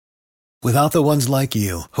Without the ones like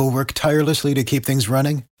you, who work tirelessly to keep things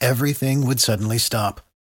running, everything would suddenly stop.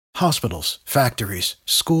 Hospitals, factories,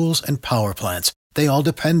 schools, and power plants, they all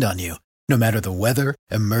depend on you. No matter the weather,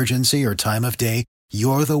 emergency, or time of day,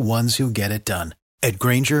 you're the ones who get it done. At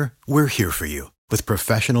Grainger, we're here for you with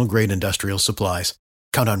professional-grade industrial supplies.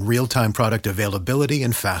 Count on real-time product availability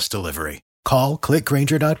and fast delivery. Call, click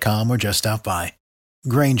Grainger.com, or just stop by.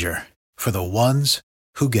 Grainger, for the ones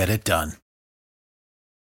who get it done.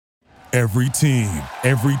 Every team,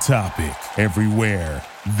 every topic, everywhere.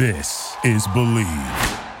 This is Believe.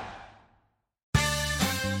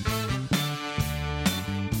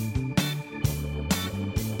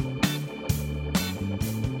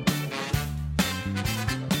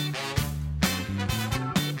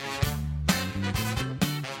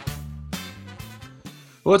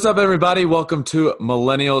 What's up, everybody? Welcome to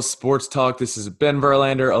Millennial Sports Talk. This is Ben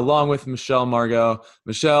Verlander along with Michelle Margot.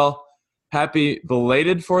 Michelle, happy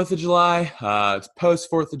belated 4th of July. It's post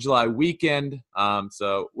 4th of July weekend.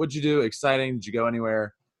 So what'd you do? Exciting? Did you go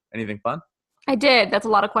anywhere? Anything fun? I did. That's a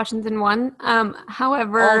lot of questions in one.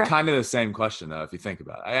 However, all kind of the same question, though, if you think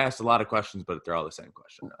about it. I asked a lot of questions, but they're all the same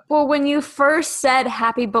question. Well, when you first said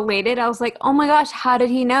happy belated, I was like, oh my gosh, how did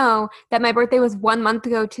he know that my birthday was 1 month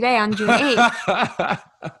ago today on June 8th?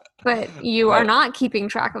 But you are not keeping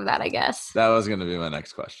track of that, I guess. That was going to be my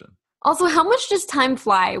next question. Also, how much does time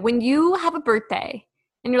fly when you have a birthday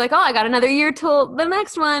and you're like, oh, I got another year till the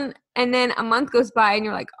next one. And then a month goes by and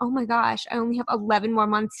you're like, oh my gosh, I only have 11 more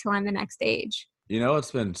months till I'm the next age. You know what's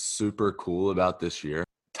been super cool about this year?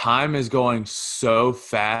 Time is going so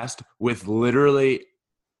fast with literally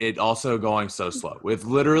it also going so slow with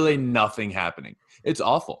literally nothing happening. It's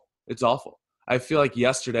awful. It's awful. I feel like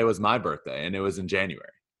yesterday was my birthday and it was in January.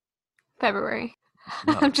 February.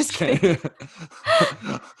 No. I'm just kidding.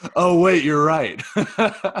 Oh, wait, you're right.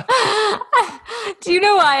 Do you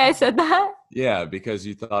know why I said that? Yeah, because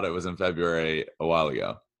you thought it was in February a while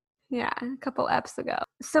ago. Yeah, a couple eps ago.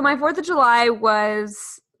 So my 4th of July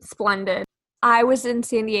was splendid. I was in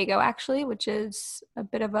San Diego, actually, which is a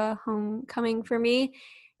bit of a homecoming for me.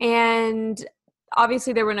 And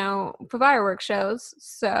obviously there were no fireworks shows.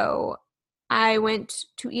 So I went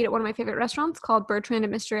to eat at one of my favorite restaurants called Bertrand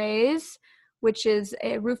and Mr. A's, which is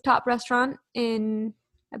a rooftop restaurant in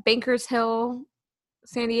Bankers Hill,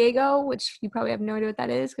 San Diego, which you probably have no idea what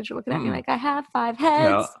that is because you're looking at me like I have 5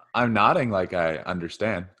 heads. No, I'm nodding like I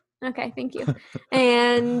understand. Okay, thank you.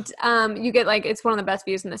 And you get it's one of the best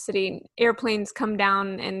views in the city. Airplanes come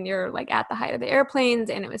down and you're at the height of the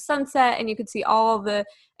airplanes, and it was sunset and you could see all the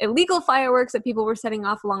illegal fireworks that people were setting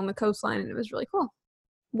off along the coastline, and it was really cool.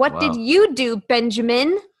 What did you do,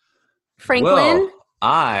 Benjamin Franklin?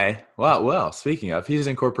 Well, speaking of, he's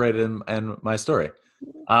incorporated in my story.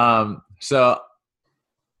 So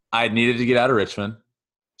I needed to get out of Richmond.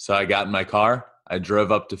 So I got in my car. I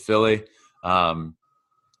drove up to Philly.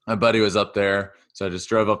 My buddy was up there. So I just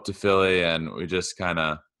drove up to Philly and we just kind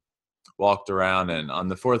of walked around. And on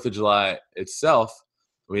the 4th of July itself,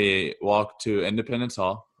 we walked to Independence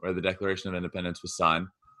Hall where the Declaration of Independence was signed.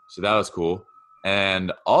 So that was cool.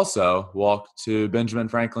 And also walked to Benjamin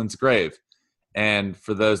Franklin's grave. And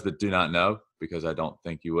for those that do not know, because I don't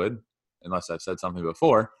think you would, unless I've said something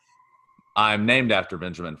before, I'm named after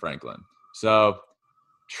Benjamin Franklin. So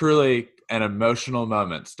truly an emotional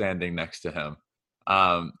moment standing next to him.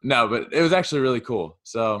 No, but it was actually really cool.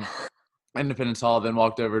 So Independence Hall, then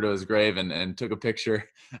walked over to his grave and took a picture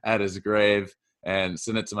at his grave and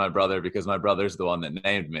sent it to my brother because my brother's the one that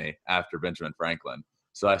named me after Benjamin Franklin.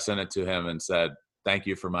 So I sent it to him and said, thank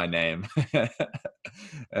you for my name.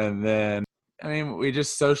 And then, we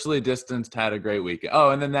just socially distanced, had a great weekend.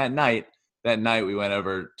 Oh, and then that night we went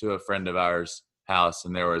over to a friend of ours' house,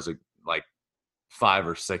 and there was 5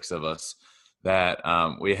 or 6 of us that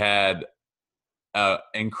we had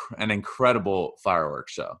an incredible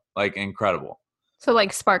fireworks show, incredible. So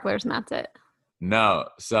sparklers and that's it? No.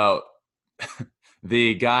 So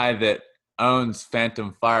the guy that owns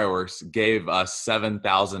Phantom Fireworks gave us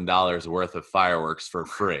 $7,000 worth of fireworks for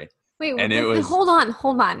free. Wait, and it was hold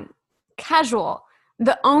on. Casual.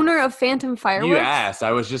 The owner of Phantom Fireworks? You asked.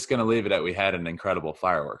 I was just going to leave it at we had an incredible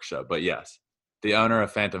fireworks show. But yes, the owner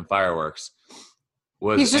of Phantom Fireworks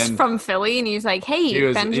he's just from Philly, and he's like,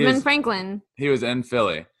 hey, Benjamin Franklin. He was in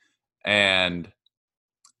Philly. And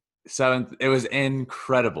it was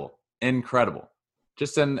incredible.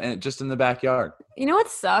 Just in the backyard. You know what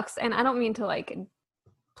sucks? And I don't mean to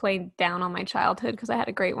play down on my childhood because I had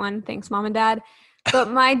a great one. Thanks, Mom and Dad.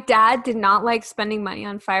 But my dad did not like spending money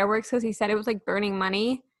on fireworks because he said it was burning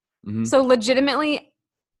money. Mm-hmm. So legitimately,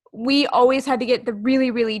 we always had to get the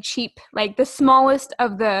really, really cheap, the smallest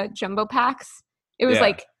of the jumbo packs. It was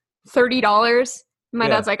 $30. My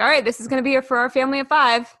Yeah. dad's like, all right, this is going to be for our family of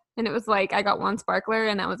 5. And it was like, I got one sparkler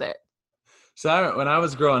and that was it. So when I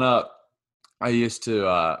was growing up, I used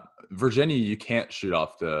to Virginia. You can't shoot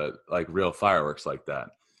off the like real fireworks like that.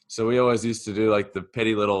 So we always used to do like the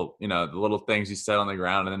petty little, the little things you set on the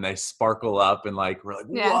ground, and then they sparkle up, and like we're like,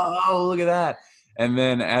 whoa, look at that. And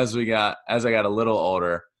then as I got a little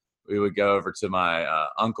older, we would go over to my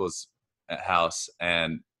uncle's house,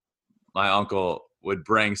 and my uncle would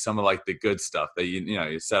bring some of like the good stuff that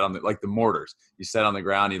you set on like the mortars. You set on the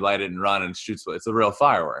ground, you light it and run, and it shoots. It's a real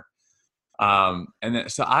firework. And then,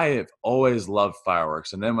 so I have always loved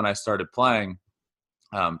fireworks. And then when I started playing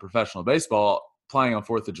professional baseball, playing on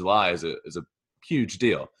 4th of July is a huge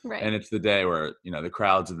deal. Right. And it's the day where, the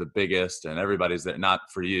crowds are the biggest and everybody's there, not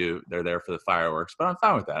for you. They're there for the fireworks, but I'm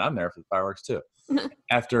fine with that. I'm there for the fireworks too.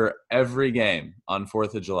 After every game on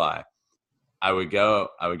 4th of July, I would go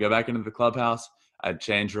back into the clubhouse. I'd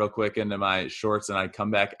change real quick into my shorts, and I'd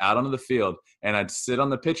come back out onto the field, and I'd sit on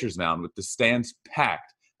the pitcher's mound with the stands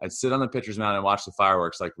packed. I'd sit on the pitcher's mound and watch the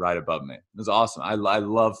fireworks like right above me. It was awesome. I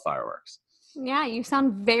love fireworks. Yeah, you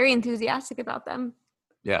sound very enthusiastic about them.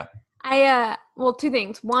 Yeah. Well, 2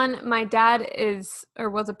 things. One, my dad was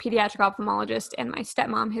a pediatric ophthalmologist, and my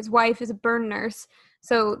stepmom, his wife, is a burn nurse.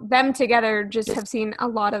 So them together just have seen a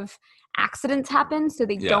lot of accidents happen. So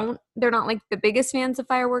they're not like the biggest fans of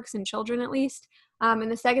fireworks, in children at least.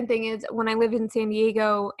 And the second thing is, when I lived in San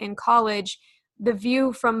Diego in college, the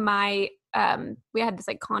view from we had this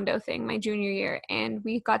like condo thing my junior year, and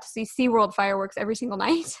we got to see SeaWorld fireworks every single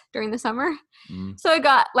night during the summer. So I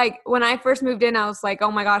got like, when I first moved in, I was like,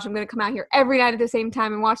 oh my gosh, I'm going to come out here every night at the same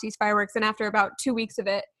time and watch these fireworks. And after about 2 weeks of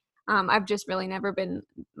it, I've just really never been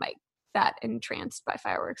like that entranced by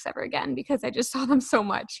fireworks ever again, because I just saw them so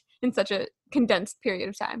much in such a condensed period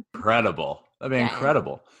of time. Incredible. That'd be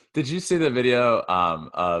incredible. Did you see the video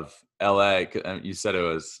of LA? You said it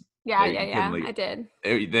was. Yeah, I did.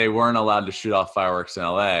 They weren't allowed to shoot off fireworks in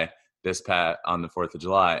LA on the 4th of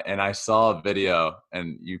July. And I saw a video,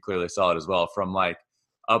 and you clearly saw it as well, from like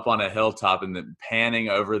up on a hilltop and then panning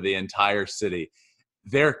over the entire city.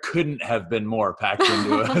 There couldn't have been more packed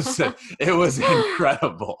into us. It was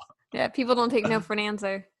incredible. Yeah, people don't take no for an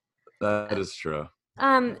answer. That is true.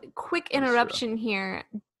 Quick interruption here.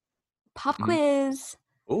 Pop quiz.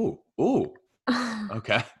 Ooh.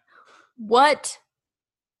 Okay. What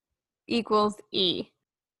equals E?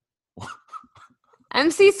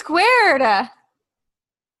 MC squared.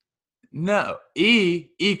 No, E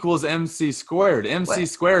equals MC squared. MC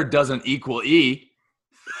squared doesn't equal E.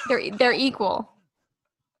 They're equal.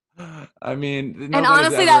 I mean, and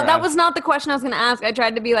honestly, that was not the question I was going to ask. I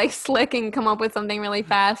tried to be like slick and come up with something really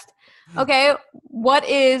fast. Okay, what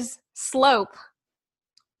is slope?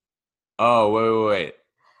 Oh, wait.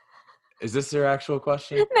 Is this your actual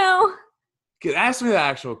question? No. Ask me the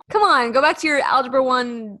actual question. Come on, go back to your Algebra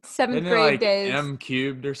 1 7th grade days. M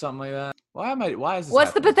cubed or something like that? Why is this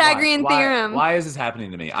What's the Pythagorean theorem? Why is this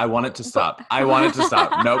happening to me? I want it to stop.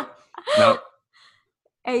 Nope.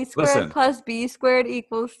 A squared plus B squared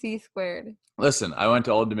equals C squared. Listen, I went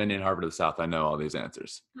to Old Dominion, Harvard of the South. I know all these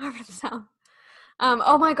answers. Harvard of the South.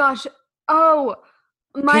 Oh my gosh. Oh.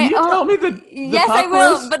 Can you tell me the yes, I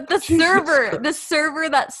will. But the server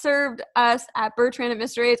that served us at Bertrand at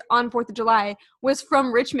Mr. A's on 4th of July was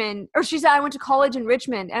from Richmond. Or she said, I went to college in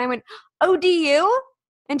Richmond. And I went, ODU?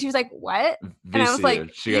 And she was like, what? VCU. And I was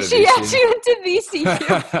like, she went to VCU.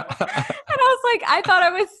 And I was like, I thought I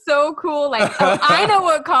was so cool. Like, oh, I know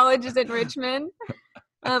what college is in Richmond.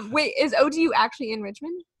 Wait, is ODU actually in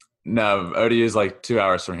Richmond? No, ODU is like 2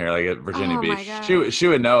 hours from here, like at Virginia Beach. She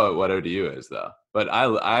would know what ODU is, though. But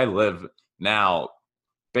I live now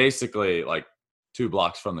basically like 2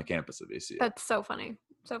 blocks from the campus of VCU. That's so funny.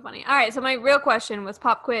 So funny. All right, so my real question was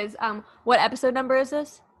pop quiz. What episode number is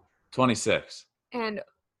this? 26. And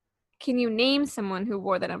can you name someone who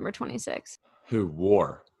wore the number 26? Who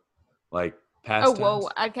wore? Like past tense? Whoa.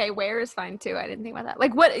 Okay, where is fine too. I didn't think about that.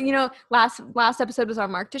 Like what, last episode was our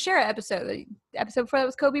Mark Teixeira episode. The episode before that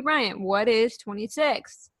was Kobe Bryant. What is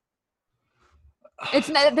 26?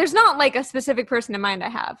 There's not like a specific person in mind I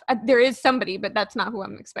have. There is somebody, but that's not who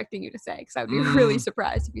I'm expecting you to say, because I'd be really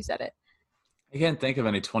surprised if you said it. I can't think of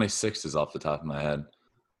any 26s off the top of my head.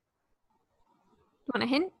 You want a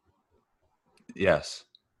hint? Yes.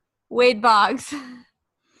 Wade Boggs.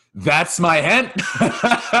 That's my hint.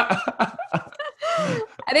 I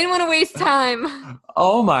didn't want to waste time.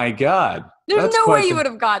 Oh my God. There's no way you would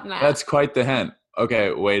have gotten that. That's quite the hint.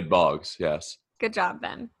 Okay, Wade Boggs. Yes. Good job,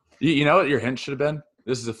 Ben. You know what your hint should have been?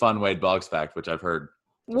 This is a fun Wade Boggs fact, which I've heard.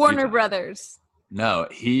 Warner Brothers. No,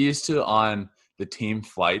 he used to on the team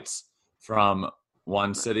flights from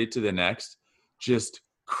one city to the next, just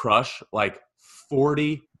crush like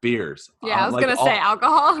 40 beers. Yeah, I was gonna say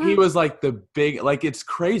alcohol. He was like the big, like it's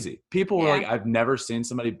crazy. People were Yeah. like, I've never seen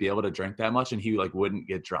somebody be able to drink that much, and he like wouldn't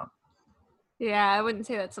get drunk. Yeah, I wouldn't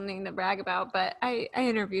say that's something to brag about, but I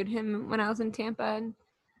interviewed him when I was in Tampa, and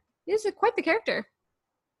he was quite the character.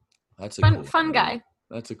 That's a Fun guy.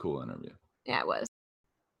 That's a cool interview. Yeah, it was.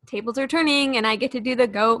 Tables are turning, and I get to do the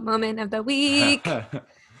GOAT moment of the week.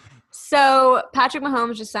 So Patrick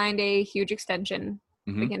Mahomes just signed a huge extension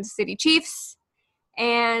with the Kansas City Chiefs.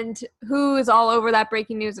 And who is all over that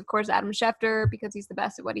breaking news? Of course, Adam Schefter, because he's the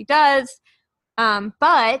best at what he does.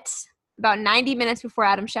 But about 90 minutes before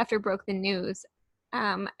Adam Schefter broke the news,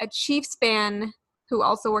 a Chiefs fan who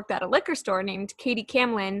also worked at a liquor store named Katie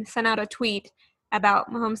Camlin sent out a tweet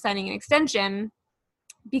about Mahomes signing an extension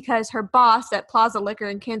because her boss at Plaza Liquor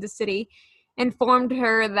in Kansas City informed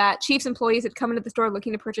her that Chiefs employees had come into the store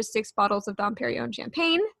looking to purchase 6 bottles of Dom Perignon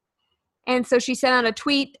champagne. And so she sent out a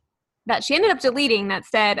tweet that she ended up deleting that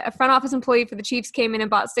said, a front office employee for the Chiefs came in and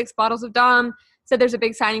bought 6 bottles of Dom, said there's a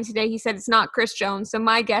big signing today. He said it's not Chris Jones, so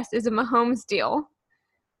my guess is a Mahomes deal.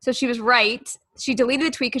 So she was right. She deleted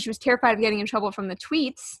the tweet because she was terrified of getting in trouble from the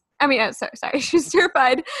tweets. Sorry. She was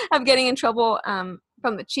terrified of getting in trouble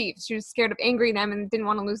from the Chiefs. She was scared of angering them and didn't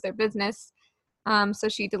want to lose their business. So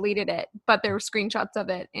she deleted it, but there were screenshots of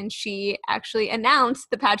it, and she actually announced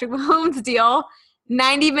the Patrick Mahomes deal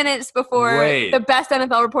 90 minutes before the best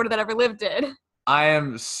NFL reporter that ever lived did. I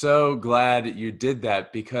am so glad you did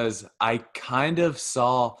that because I kind of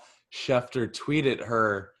saw Schefter tweet at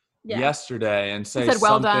her yesterday and say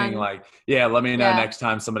something like, let me know next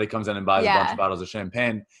time somebody comes in and buys a bunch of bottles of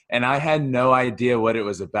champagne. And I had no idea what it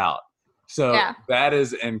was about. So that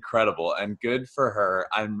is incredible and good for her.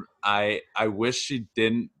 I wish she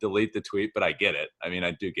didn't delete the tweet, but I get it. I mean,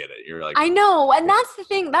 I do get it. You're like, I know. And that's the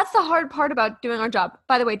thing. That's the hard part about doing our job.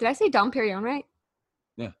 By the way, did I say Dom Perignon right?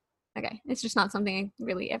 Yeah. Okay. It's just not something I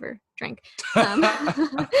really ever drank. I'm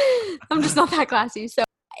just not that classy. So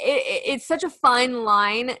it's such a fine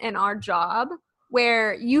line in our job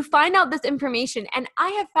where you find out this information, and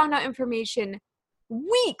I have found out information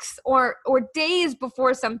weeks or days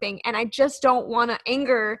before something, and I just don't want to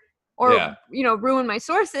anger or ruin my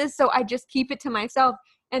sources, so I just keep it to myself.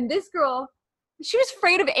 And this girl, she was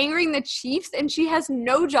afraid of angering the Chiefs, and she has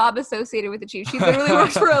no job associated with the Chiefs. She literally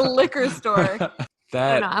works for a liquor store.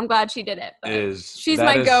 I'm glad she did it. She's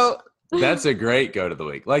my GOAT. That's a great GOAT of the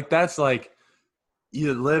week. Like, that's like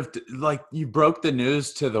you broke the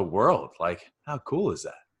news to the world. Like, how cool is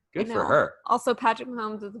that? Good for her. Also, Patrick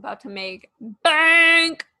Mahomes is about to make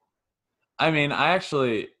bank. I mean, I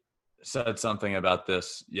actually said something about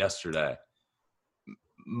this yesterday.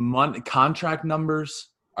 Contract numbers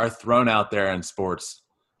are thrown out there in sports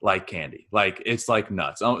like candy. Like, it's like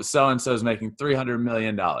nuts. Oh, so-and-so is making $300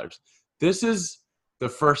 million. This is the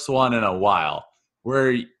first one in a while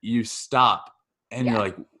where you stop and you're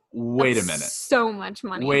like, wait a minute. So much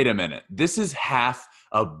money. Wait a minute. This is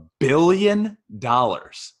 $500 million.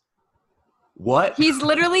 What? He's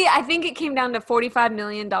literally, I think it came down to $45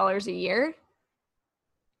 million a year.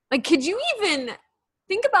 Like, could you even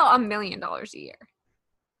think about $1 million a year?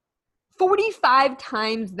 45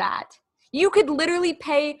 times that. You could literally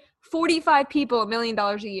pay 45 people $1 million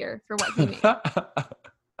a year for what he made.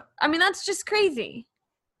 I mean, that's just crazy.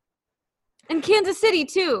 And Kansas City,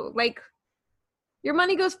 too. Like, your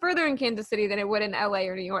money goes further in Kansas City than it would in LA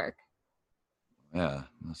or New York. Yeah,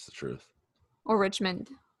 that's the truth. Or Richmond.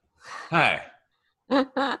 Hi.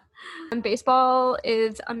 And baseball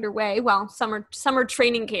is underway. Well, summer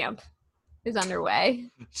training camp is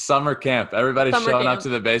underway. Summer camp. Everybody's showing up to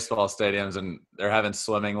the baseball stadiums, and they're having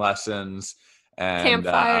swimming lessons and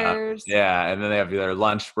campfires. And then they have their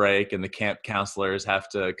lunch break, and the camp counselors have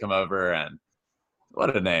to come over. And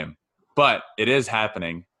what a name! But it is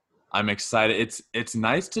happening. I'm excited. It's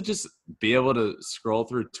nice to just be able to scroll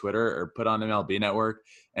through Twitter or put on MLB Network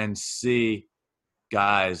and see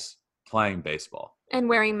guys playing baseball. And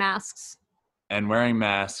wearing masks.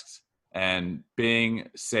 And being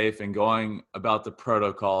safe and going about the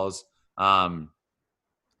protocols. So I'm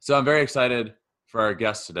very excited for our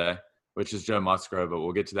guest today, which is Joe Musgrove, but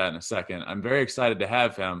we'll get to that in a second. I'm very excited to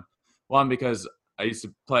have him. One, because I used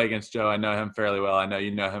to play against Joe. I know him fairly well. I know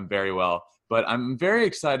you know him very well. But I'm very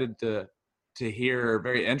excited to hear,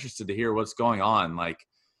 very interested to hear what's going on. Like,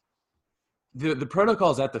 the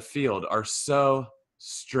protocols at the field are so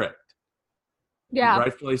strict. Yeah.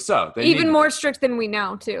 Rightfully so. Even more strict than we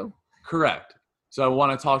know, too. Correct. So I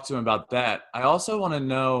want to talk to him about that. I also want to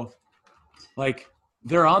know, like,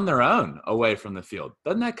 they're on their own away from the field.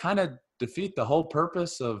 Doesn't that kind of defeat the whole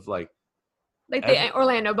purpose of, like, Like the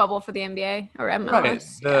Orlando bubble for the NBA or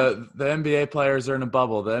MLS. Right. The NBA players are in a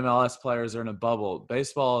bubble. The MLS players are in a bubble.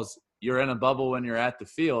 Baseball is you're in a bubble when you're at the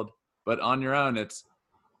field, but on your own, it's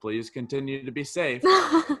please continue to be safe.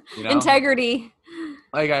 Integrity.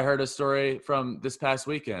 Like I heard a story from this past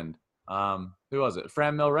weekend. Who was it?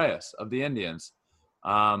 Franmil Reyes of the Indians.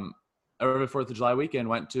 Over the 4th of July weekend,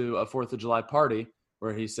 went to a 4th of July party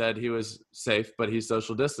where he said he was safe, but he's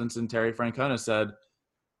social distance. And Terry Francona said,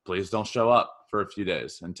 please don't show up for a few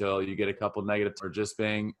days until you get a couple negative or just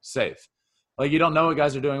being safe. Like you don't know what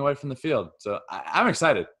guys are doing away from the field. So I'm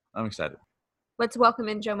excited. Let's welcome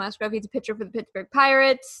in Joe Musgrove. He's a pitcher for the Pittsburgh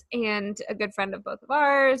Pirates and a good friend of both of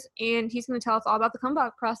ours. And he's going to tell us all about the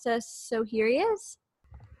comeback process. So here he is.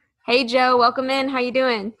 Hey, Joe, welcome in. How you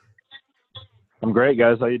doing? I'm great,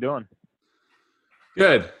 guys. How you doing?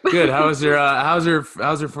 Good. How's your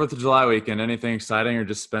 4th of July weekend? Anything exciting or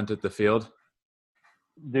just spent at the field?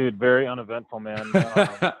 Dude, very uneventful, man.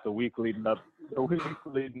 The week leading up to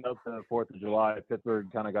the 4th of July, Pittsburgh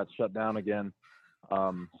kind of got shut down again.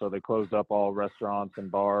 So they closed up all restaurants and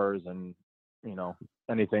bars and,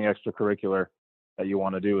 anything extracurricular that you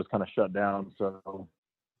want to do is kind of shut down. So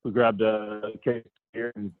we grabbed a case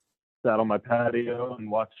here and sat on my patio and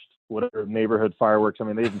watched whatever neighborhood fireworks. I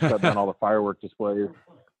mean, they even shut down all the firework displays.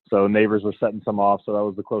 So neighbors were setting some off. So that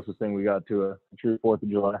was the closest thing we got to a true 4th of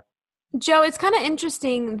July. Joe, it's kind of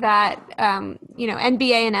interesting that,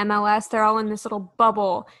 NBA and MLS, they're all in this little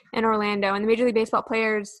bubble in Orlando, and the Major League Baseball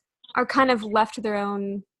players are kind of left to their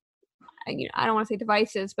own, I don't want to say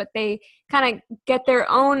devices, but they kind of get their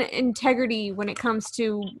own integrity when it comes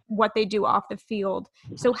to what they do off the field.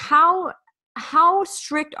 So how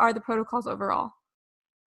strict are the protocols overall?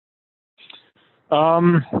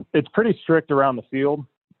 It's pretty strict around the field.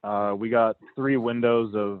 We got 3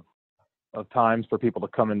 windows of times for people to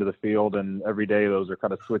come into the field, and every day those are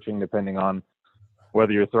kind of switching depending on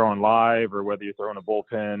whether you're throwing live or whether you're throwing a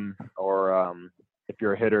bullpen, or if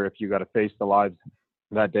you're a hitter, if you got to face the lives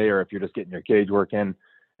that day, or if you're just getting your cage work in,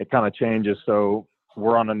 it kind of changes. So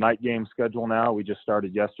we're on a night game schedule now. We just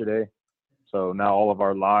started yesterday. So now all of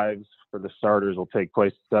our lives for the starters will take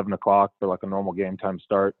place at 7 o'clock for like a normal game time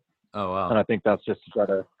start. Oh, wow. And I think that's just to try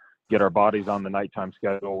to get our bodies on the nighttime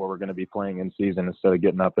schedule where we're going to be playing in season instead of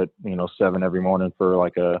getting up at 7 every morning for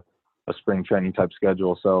like a spring training type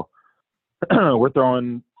schedule. So we're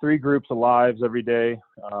throwing 3 groups of lives every day.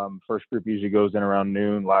 First group usually goes in around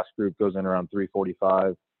noon. Last group goes in around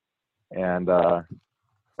 3:45. And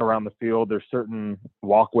around the field, there's certain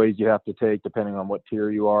walkways you have to take depending on what tier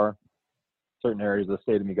you are. Certain areas of the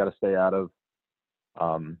stadium you got to stay out of.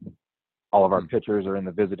 All of our pitchers are in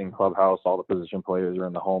the visiting clubhouse. All the position players are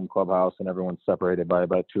in the home clubhouse, and everyone's separated by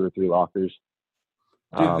about 2 or 3 lockers.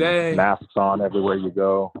 Masks on everywhere you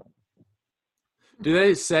go. Do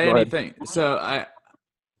they say anything? So I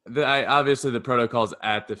obviously the protocols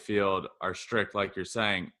at the field are strict, like you're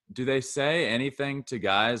saying. Do they say anything to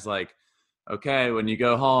guys like, okay, when you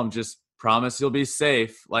go home, just promise you'll be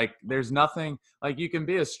safe? Like there's nothing, like you can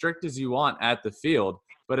be as strict as you want at the field,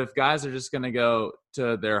 but if guys are just going to go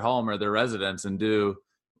to their home or their residence and do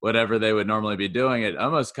whatever they would normally be doing, it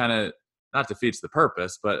almost kind of not defeats the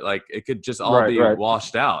purpose, but like it could just all be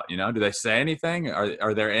washed out. Do they say anything?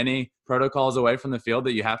 Are there any protocols away from the field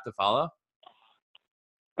that you have to follow?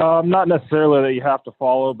 Not necessarily that you have to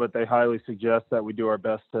follow, but they highly suggest that we do our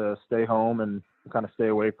best to stay home and kind of stay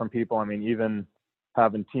away from people. I mean, even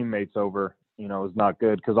having teammates over, is not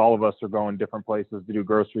good because all of us are going different places to do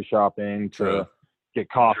grocery shopping, to get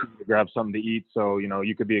coffee, to grab something to eat. So,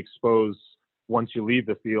 you could be exposed once you leave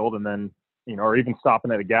the field, and then, or even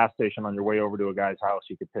stopping at a gas station on your way over to a guy's house,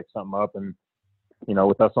 you could pick something up. And,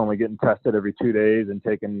 with us only getting tested every 2 days and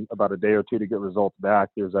taking about a day or 2 to get results back,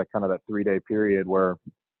 there's that 3-day period where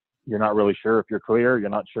you're not really sure if you're clear. You're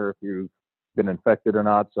not sure if you've been infected or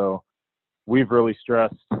not. So we've really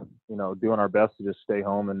stressed, doing our best to just stay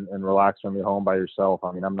home and relax from your home by yourself.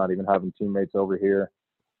 I mean, I'm not even having teammates over here.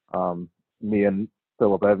 Me and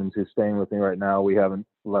Phillip Evans, who's staying with me right now, we haven't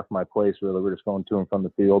left my place really. We're just going to and from the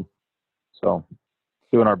field. So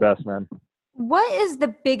doing our best, man. What is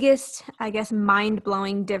the biggest,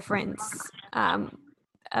 mind-blowing difference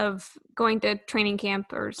of going to training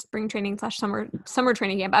camp or spring training / summer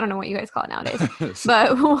training camp? I don't know what you guys call it nowadays.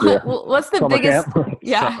 But what's the summer biggest camp?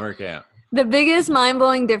 Summer camp. The biggest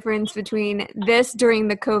mind-blowing difference between this during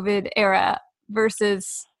the COVID era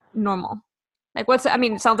versus normal? Like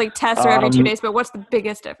it sounds like tests are every 2 days, but what's the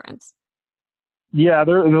biggest difference? Yeah,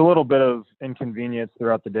 there's a little bit of inconvenience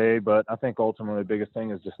throughout the day, but I think ultimately the biggest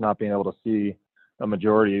thing is just not being able to see a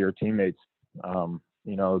majority of your teammates.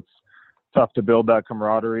 It's tough to build that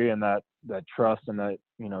camaraderie and that trust and that,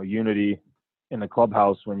 unity in the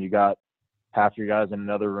clubhouse when you got half your guys in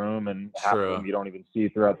another room and half of them you don't even see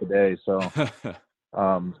throughout the day. So,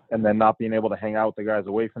 and then not being able to hang out with the guys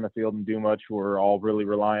away from the field and do much. We're all really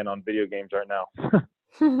relying on video games right now.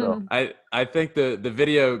 So. I think the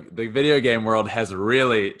video game world has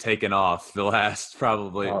really taken off the last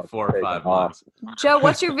probably 4 or 5 months. Joe,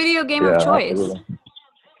 what's your video game of choice? Absolutely.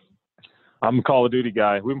 I'm a Call of Duty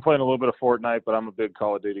guy. We've been playing a little bit of Fortnite, but I'm a big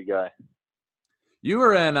Call of Duty guy. You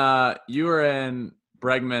were in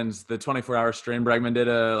Bregman's, the 24-hour stream Bregman did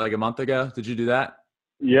like a month ago. Did you do that?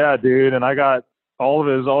 Yeah, dude. And I got all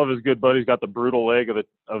of his good buddies got the brutal leg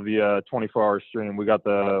of the 24-hour stream. We got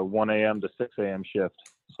the 1 a.m. to 6 a.m. shift.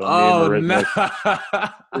 So me and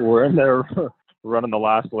Marissa, we're in there running the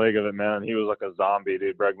last leg of it, man. He was like a zombie,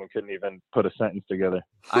 dude. Bregman couldn't even put a sentence together.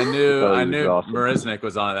 I knew awesome. Marisnik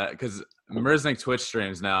was on that because Marisnik Twitch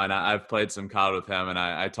streams now, and I've played some COD with him, and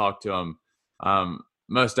I talked to him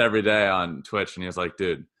most every day on Twitch, and he was like,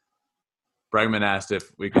 dude, Bregman asked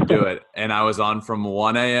if we could do it, and I was on from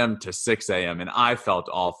 1 a.m. to 6 a.m., and I felt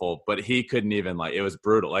awful, but he couldn't even, like, it was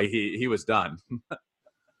brutal. Like, he was done.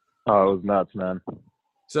 Oh, it was nuts, man.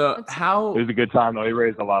 So it was a good time, though. He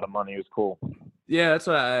raised a lot of money. It was cool. Yeah, that's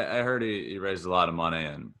what I heard. He raised a lot of money,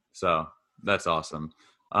 and so that's awesome.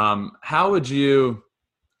 How would you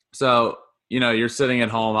 – so, you're sitting at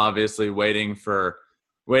home, obviously, waiting for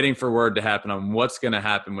word to happen on what's going to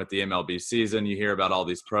happen with the MLB season. You hear about all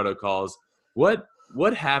these protocols. What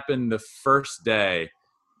happened the first day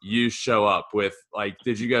you show up with? Like,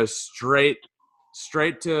 did you go straight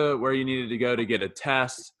to where you needed to go to get a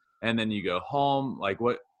test, and then you go home? Like,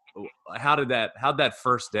 how'd that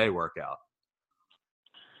first day work out?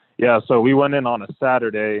 Yeah, so we went in on a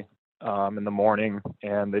Saturday in the morning,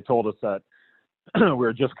 and they told us that we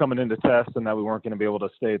were just coming in to test and that we weren't going to be able to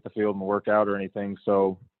stay at the field and work out or anything.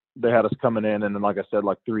 So they had us coming in, and then, like I said,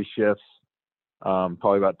 like 3 shifts,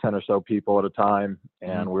 probably about 10 or so people at a time,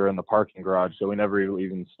 and we were in the parking garage, so we never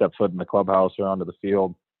even stepped foot in the clubhouse or onto the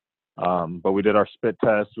field. But we did our spit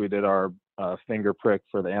test, we did our finger prick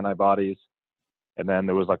for the antibodies, and then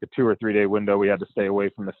there was like a 2 or 3 day window we had to stay away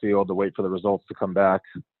from the field to wait for the results to come back.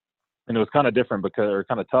 And it was kind of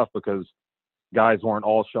tough because guys weren't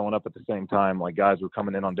all showing up at the same time. Like, guys were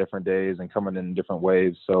coming in on different days and coming in different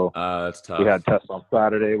waves. So that's tough. We had tests on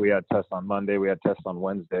Saturday, we had tests on Monday, we had tests on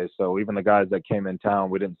Wednesday. So even the guys that came in town,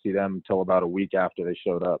 we didn't see them until about a week after they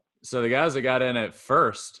showed up. So the guys that got in at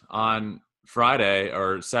first on Friday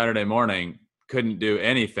or Saturday morning couldn't do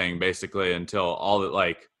anything basically until a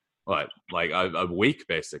week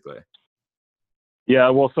basically. Yeah,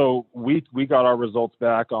 well, so we got our results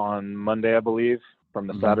back on Monday, I believe, from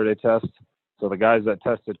the Saturday test. So the guys that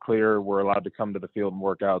tested clear were allowed to come to the field and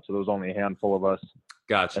work out. So there was only a handful of us.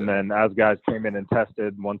 Gotcha. And then as guys came in and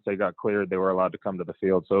tested, once they got cleared, they were allowed to come to the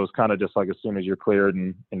field. So it was kind of just like as soon as you're cleared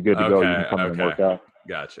and good to go, you can come in and work out.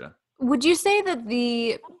 Gotcha. Would you say that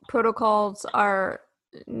the protocols are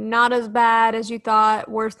not as bad as you thought,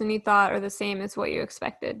 worse than you thought, or the same as what you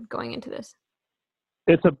expected going into this?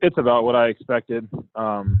 It's about what I expected.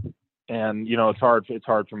 And, it's hard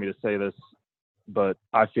for me to say this, but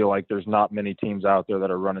I feel like there's not many teams out there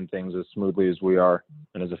that are running things as smoothly as we are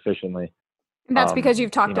and as efficiently. And that's because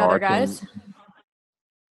you've talked to other guys?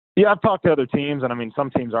 Yeah, I've talked to other teams, and I mean, some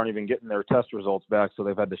teams aren't even getting their test results back, so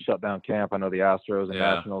they've had to shut down camp. I know the Astros and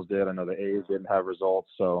Nationals did. I know the A's didn't have results,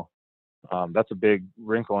 so that's a big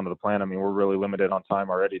wrinkle into the plan. I mean, we're really limited on time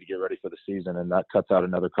already to get ready for the season, and that cuts out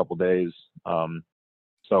another couple days.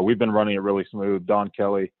 So we've been running it really smooth. Don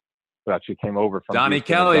Kelly, who actually came over from Donnie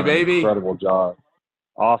Houston, Kelly, baby, incredible job.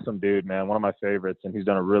 Awesome dude, man. One of my favorites, and he's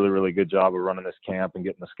done a really, really good job of running this camp and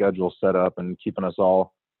getting the schedule set up and keeping us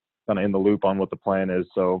all kind of in the loop on what the plan is.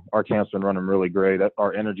 So our camp's been running really great.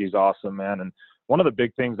 Our energy's awesome, man. And one of the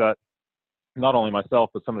big things that not only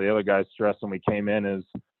myself but some of the other guys stressed when we came in is,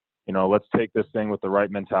 let's take this thing with the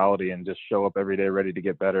right mentality and just show up every day ready to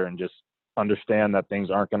get better and just understand that things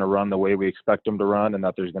aren't going to run the way we expect them to run and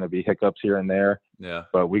that there's going to be hiccups here and there. Yeah.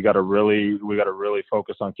 But we got to really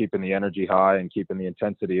focus on keeping the energy high and keeping the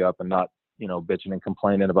intensity up and not, bitching and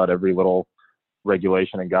complaining about every little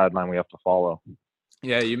regulation and guideline we have to follow.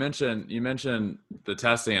 Yeah. You mentioned the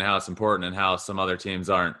testing and how it's important and how some other teams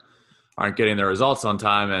aren't getting their results on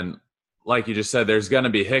time. And like you just said, there's going to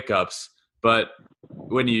be hiccups, but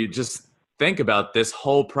when you just think about this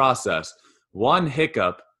whole process, one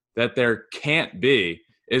hiccup that there can't be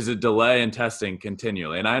is a delay in testing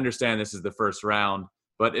continually. And I understand this is the first round,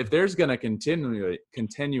 but if there's going to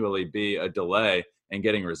continually be a delay in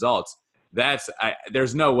getting results,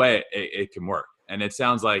 there's no way it can work. And it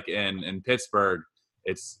sounds like in Pittsburgh,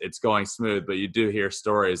 it's going smooth, but you do hear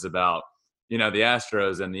stories about, the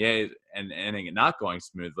Astros and the A's and it not going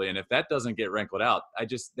smoothly. And if that doesn't get wrinkled out,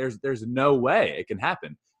 there's no way it can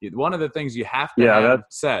happen. One of the things you have to have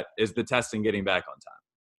set is the testing getting back on time.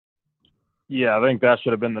 Yeah, I think that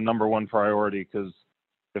should have been the number one priority, because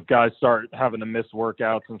if guys start having to miss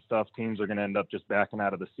workouts and stuff, teams are going to end up just backing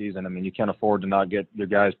out of the season. I mean, you can't afford to not get your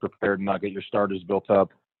guys prepared and not get your starters built up.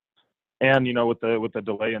 And, with the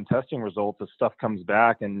delay in testing results, if stuff comes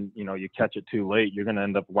back and, you catch it too late, you're going to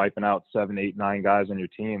end up wiping out 7, 8, 9 guys on your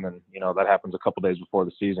team. And, that happens a couple days before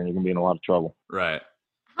the season. You're going to be in a lot of trouble. Right.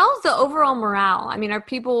 How's the overall morale? I mean, are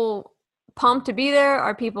people pumped to be there?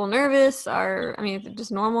 Are people nervous? Is it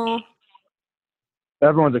just normal?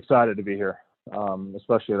 Everyone's excited to be here,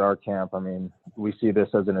 especially at our camp. I mean, we see this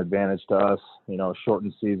as an advantage to us,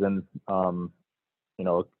 shortened season,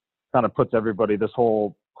 it kind of puts everybody, this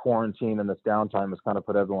whole quarantine and this downtime has kind of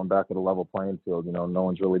put everyone back at a level playing field. No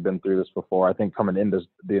one's really been through this before. I think coming into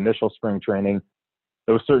the initial spring training,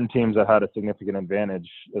 there were certain teams that had a significant advantage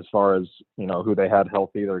as far as, who they had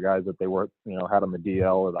healthy, their guys that they were, had on the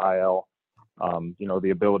DL or the IL. The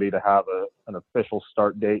ability to have an official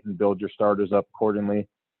start date and build your starters up accordingly.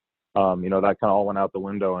 That kind of all went out the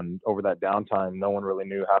window. And over that downtime, no one really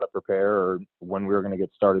knew how to prepare or when we were going to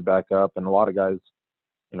get started back up. And a lot of guys,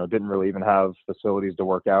 didn't really even have facilities to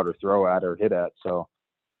work out or throw at or hit at. So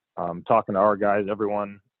talking to our guys,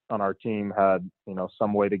 everyone on our team had,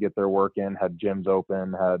 some way to get their work in, had gyms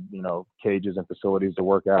open, had, cages and facilities to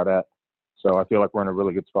work out at. So I feel like we're in a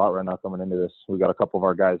really good spot right now coming into this. We got a couple of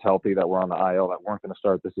our guys healthy that were on the IL that weren't going to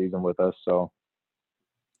start the season with us. So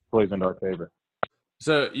it plays into our favor.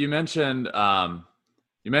 So you mentioned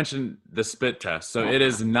the spit test. So it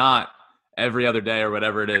is not every other day or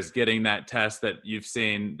whatever it is getting that test that you've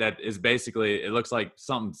seen that is basically, it looks like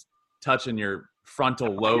something's touching your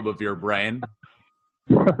frontal lobe of your brain.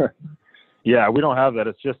 Yeah, we don't have that.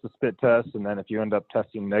 It's just a spit test. And then if you end up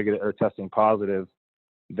testing negative or testing positive,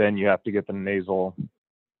 then you have to get the nasal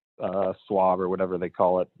swab or whatever they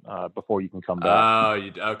call it before you can come back.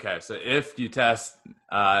 Oh, okay. So if you test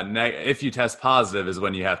if you test positive is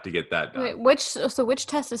when you have to get that done. Wait, which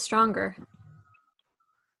test is stronger?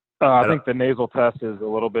 I think the nasal test is a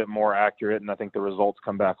little bit more accurate, and I think the results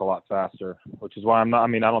come back a lot faster, which is why I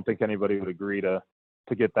don't think anybody would agree to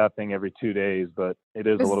get that thing every 2 days, but it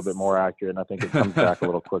is a little bit more accurate, and I think it comes back a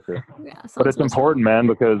little quicker. Yeah, but it's important, man,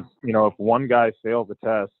 because, if one guy fails a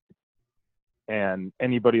test and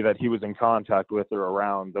anybody that he was in contact with or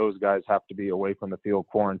around, those guys have to be away from the field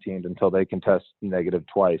quarantined until they can test negative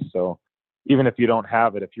twice. So even if you don't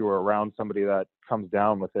have it, if you were around somebody that comes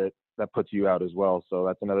down with it, that puts you out as well. So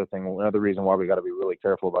that's another reason why we got to be really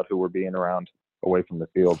careful about who we're being around away from the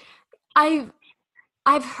field.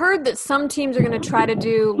 I've heard that some teams are going to try to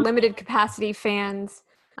do limited capacity fans.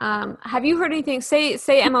 Have you heard anything? Say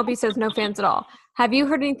MLB says no fans at all. Have you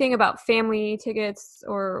heard anything about family tickets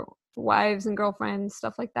or wives and girlfriends,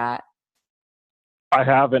 stuff like that? I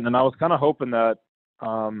haven't, and I was kind of hoping that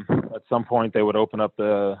at some point they would open up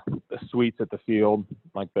the suites at the field,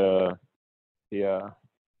 like the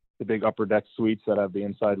big upper deck suites that have the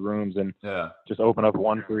inside rooms, and just open up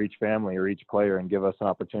one for each family or each player and give us an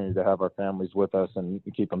opportunity to have our families with us and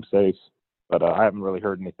keep them safe. But I haven't really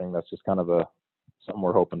heard anything. That's just kind of something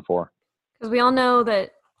we're hoping for. Because we all know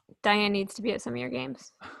that Diane needs to be at some of your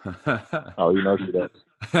games. Oh, she does.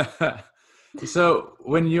 So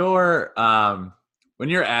when you're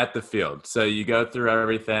at the field, so you go through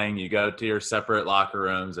everything, you go to your separate locker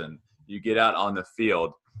rooms and you get out on the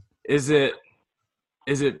field, is it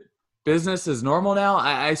business as normal now?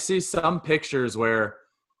 I see some pictures where,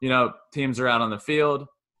 teams are out on the field,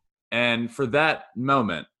 and for that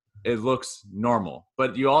moment, it looks normal.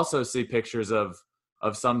 But you also see pictures of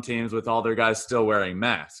some teams with all their guys still wearing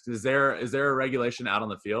masks. Is there a regulation out on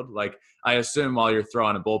the field? Like, I assume while you're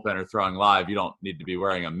throwing a bullpen or throwing live, you don't need to be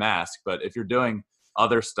wearing a mask. But if you're doing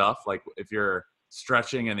other stuff, like if you're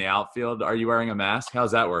stretching in the outfield, are you wearing a mask?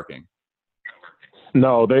 How's that working?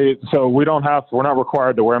 No, we're not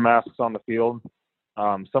required to wear masks on the field.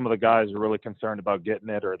 Some of the guys are really concerned about getting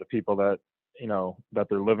it, or the people that, that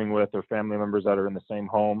they're living with, or family members that are in the same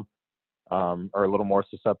home, are a little more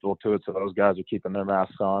susceptible to it. So those guys are keeping their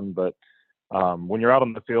masks on. But when you're out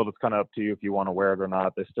on the field, it's kind of up to you if you want to wear it or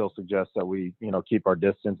not. They still suggest that we, keep our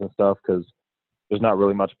distance and stuff, because there's not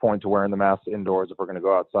really much point to wearing the mask indoors if we're going to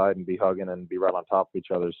go outside and be hugging and be right on top of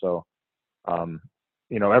each other. So,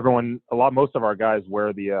 most of our guys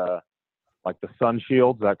wear the like the sun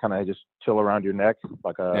shields that kind of just chill around your neck,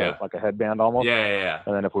 like a headband almost. Yeah.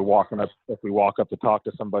 And then if we walk up to talk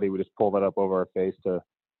to somebody, we just pull that up over our face to,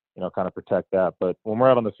 kind of protect that. But when we're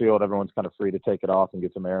out on the field, everyone's kind of free to take it off and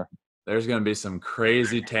get some air. there's going to be some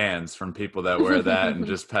crazy tans from people that wear that and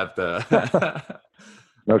just have to.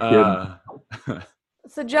 No kidding.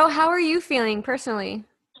 So, Joe, how are you feeling personally?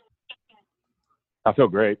 I feel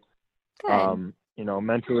great. Good. You know,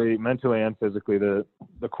 mentally and physically, the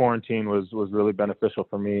quarantine was really beneficial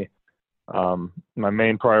for me. My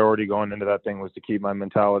main priority going into that thing was to keep my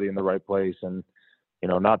mentality in the right place and, you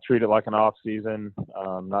know, not treat it like an off season,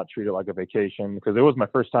 not treat it like a vacation, because it was my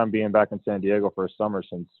first time being back in San Diego for a summer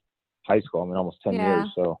since high school. I mean, almost 10 years.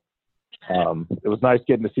 So it was nice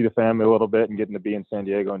getting to see the family a little bit and getting to be in San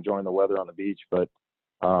Diego, enjoying the weather on the beach. But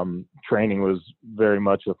training was very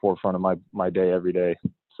much the forefront of my day every day.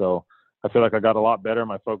 So I feel like I got a lot better.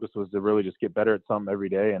 My focus was to really just get better at something every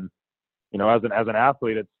day. And, you know, as an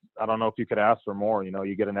athlete, I don't know if you could ask for more. You know,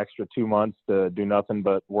 you get an extra 2 months to do nothing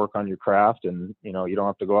but work on your craft, and, you know, you don't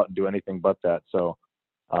have to go out and do anything but that. So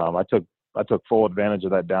I took full advantage of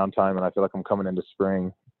that downtime, and I feel like I'm coming into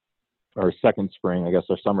spring, or second spring, I guess,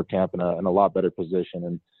 our summer camp in a lot better position.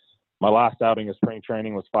 And my last outing of spring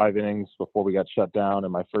training was 5 innings before we got shut down,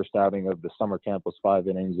 and my first outing of the summer camp was 5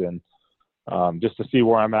 innings. And just to see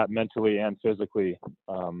where I'm at mentally and physically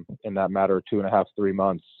in that matter of 2.5, 3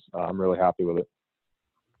 months, I'm really happy with it.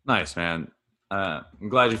 Nice, man. I'm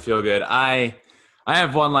glad you feel good. I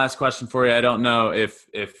have one last question for you. I don't know if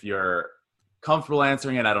you're comfortable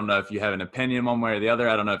answering it. I don't know if you have an opinion one way or the other.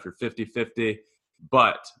 I don't know if you're 50-50.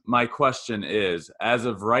 But my question is, as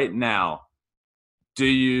of right now, do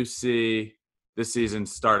you see the season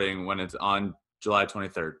starting when it's on July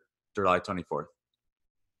 23rd, July 24th?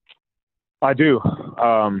 I do.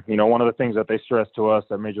 You know, one of the things that they stress to us,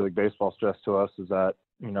 that Major League Baseball stressed to us, is that,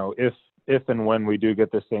 you know, if and when we do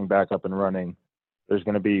get this thing back up and running, there's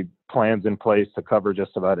going to be plans in place to cover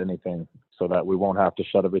just about anything so that we won't have to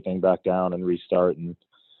shut everything back down and restart. And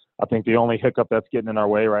I think the only hiccup that's getting in our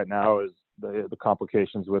way right now is the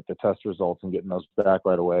complications with the test results and getting those back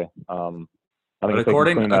right away. I think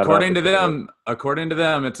according to them,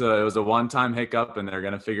 it was a one-time hiccup, and they're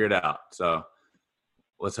going to figure it out. So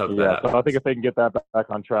let's hope that happens. So I think if they can get that back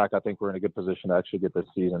on track, I think we're in a good position to actually get this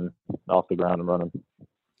season off the ground and running.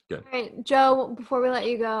 Good. All right, Joe, before we let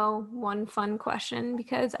you go, one fun question,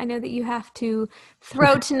 because I know that you have to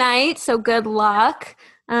throw tonight, so good luck.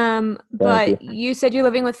 But you said you're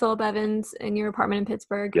living with Philip Evans in your apartment in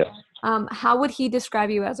Pittsburgh. Yes. How would he describe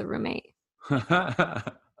you as a roommate? I'm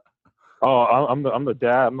the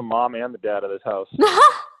dad. I'm the mom and the dad of this house.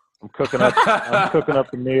 I'm cooking up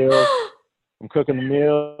the meals. I'm cooking the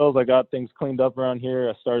meals. I got things cleaned up around here.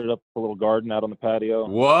 I started up a little garden out on the patio.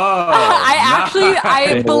 Whoa!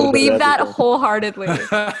 I believe that wholeheartedly.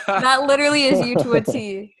 That literally is you to a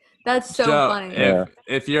T. That's so funny.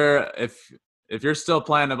 If you're still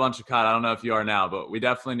playing a bunch of COD, I don't know if you are now, but we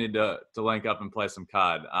definitely need to link up and play some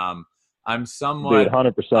COD. I'm somewhat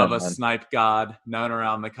 100%, of a snipe god, known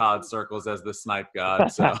around the COD circles as the snipe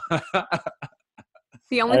god. So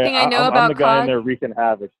the only thing I know about I'm the guy COD, in there wreaking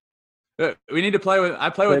havoc. We need to play with.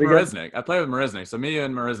 I play with Marisnik. I play with Marisnik. So me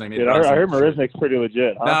and Marisnik need to. I heard Marisnik's pretty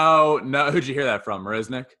legit. Huh? No. Who'd you hear that from,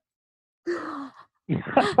 Marisnik? Yeah,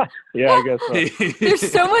 I guess so.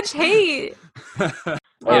 There's so much hate.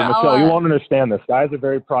 Michelle, you won't understand this. Guys are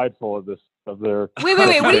very prideful of this. Wait. What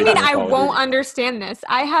do you mean I won't understand this?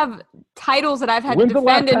 I have titles that I've had to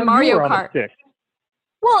defend in Mario Kart.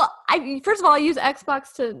 Well, first of all, I use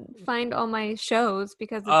Xbox to find all my shows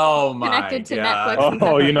because it's connected to Netflix.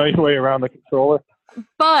 Oh, you know your way around the controller.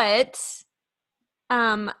 But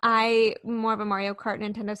I'm more of a Mario Kart,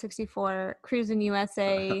 Nintendo 64, Cruisin'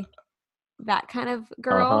 USA, that kind of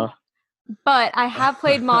girl. But I have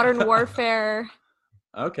played Modern Warfare.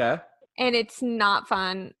 Okay. And it's not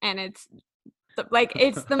fun, and it's like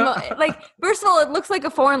first of all, it looks like a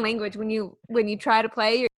foreign language when you try to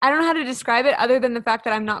play. I don't know how to describe it other than the fact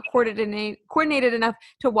that I'm not coordinated enough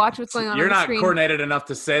to watch what's going on. You're on the not screen. coordinated enough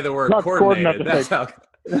to say the word coordinated. That's how.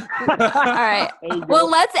 All right. Well,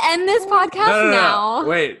 let's end this podcast now. No.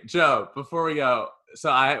 Wait, Joe, before we go. So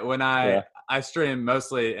I stream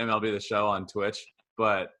mostly MLB The Show on Twitch,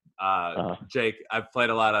 but Jake, I've played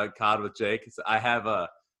a lot of COD with Jake. So I have a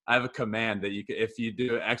command that if you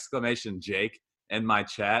do exclamation Jake in my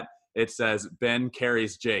chat, it says Ben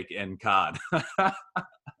carries Jake in COD.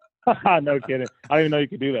 No kidding. I didn't even know you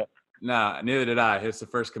could do that. No, neither did I. It's the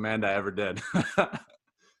first command I ever did.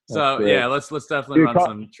 So yeah, let's definitely run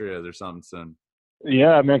some trios or something soon.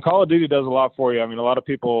 Yeah, man, Call of Duty does a lot for you. I mean, a lot of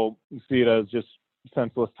people see it as just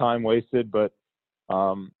senseless time wasted, but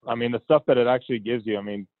I mean, the stuff that it actually gives you, I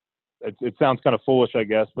mean, it sounds kind of foolish, I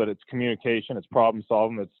guess, but it's communication, it's problem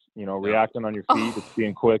solving, it's, reacting on your feet, it's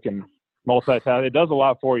being quick and multitask. It does a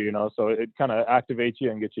lot for you, you know, so it kind of activates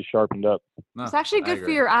you and gets you sharpened up. No, It's actually I good for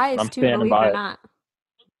agree. your eyes I'm too, standing believe by it or it. not.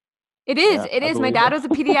 It is. Yeah, It I is. My believe dad it. was a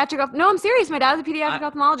pediatric. No, I'm serious. My dad was a pediatric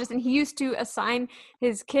ophthalmologist, and he used to assign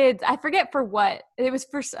his kids. I forget for what. It was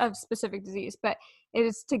for a specific disease, but it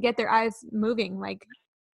was to get their eyes moving. Like,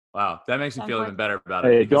 Wow, that makes me feel even better about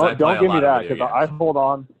Hey, it because I play don't give a me lot of that, video because games.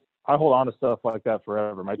 I hold on to stuff like that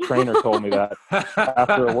forever. My trainer told me that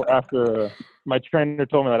after a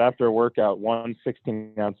workout, 1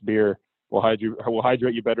 16-ounce beer will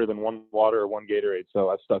hydrate you better than one water or one Gatorade. So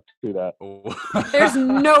I've stuck to that. there's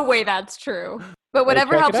no way that's true. But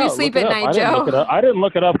whatever Hey, check helps it you out. sleep Look at it up. night, Joe. I didn't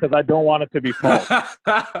look it up because I don't want it to be false.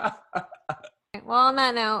 Well, on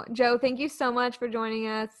that note, Joe, thank you so much for joining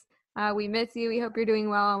us. We miss you. We hope you're doing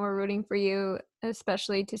well, and we're rooting for you,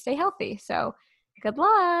 especially to stay healthy. So good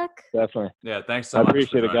luck. Definitely. Yeah, thanks so I much.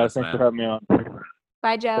 appreciate it, joining guys. us, Thanks man. for having me on.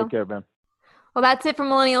 Bye, Joe. Take care, man. Well, that's it for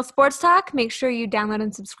Millennial Sports Talk. Make sure you download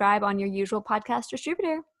and subscribe on your usual podcast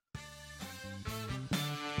distributor.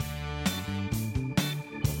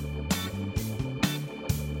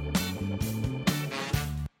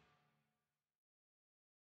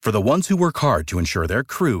 For the ones who work hard to ensure their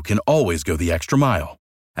crew can always go the extra mile,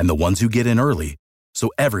 and the ones who get in early so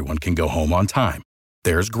everyone can go home on time,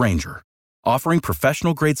 there's Grainger, offering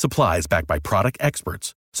professional-grade supplies backed by product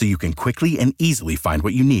experts so you can quickly and easily find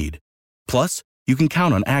what you need. Plus, you can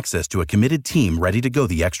count on access to a committed team ready to go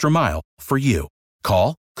the extra mile for you.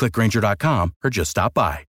 Call, click Grainger.com, or just stop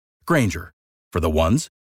by. Grainger, for the ones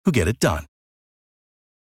who get it done.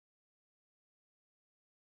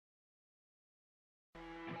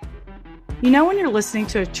 You know when you're listening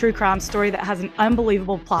to a true crime story that has an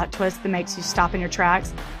unbelievable plot twist that makes you stop in your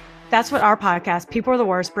tracks? That's what our podcast, People Are the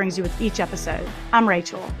Worst, brings you with each episode. I'm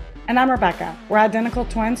Rachel. And I'm Rebecca. We're identical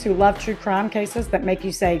twins who love true crime cases that make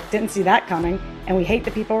you say, didn't see that coming, and we hate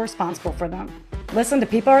the people responsible for them. Listen to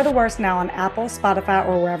People Are the Worst now on Apple, Spotify,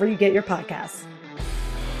 or wherever you get your podcasts.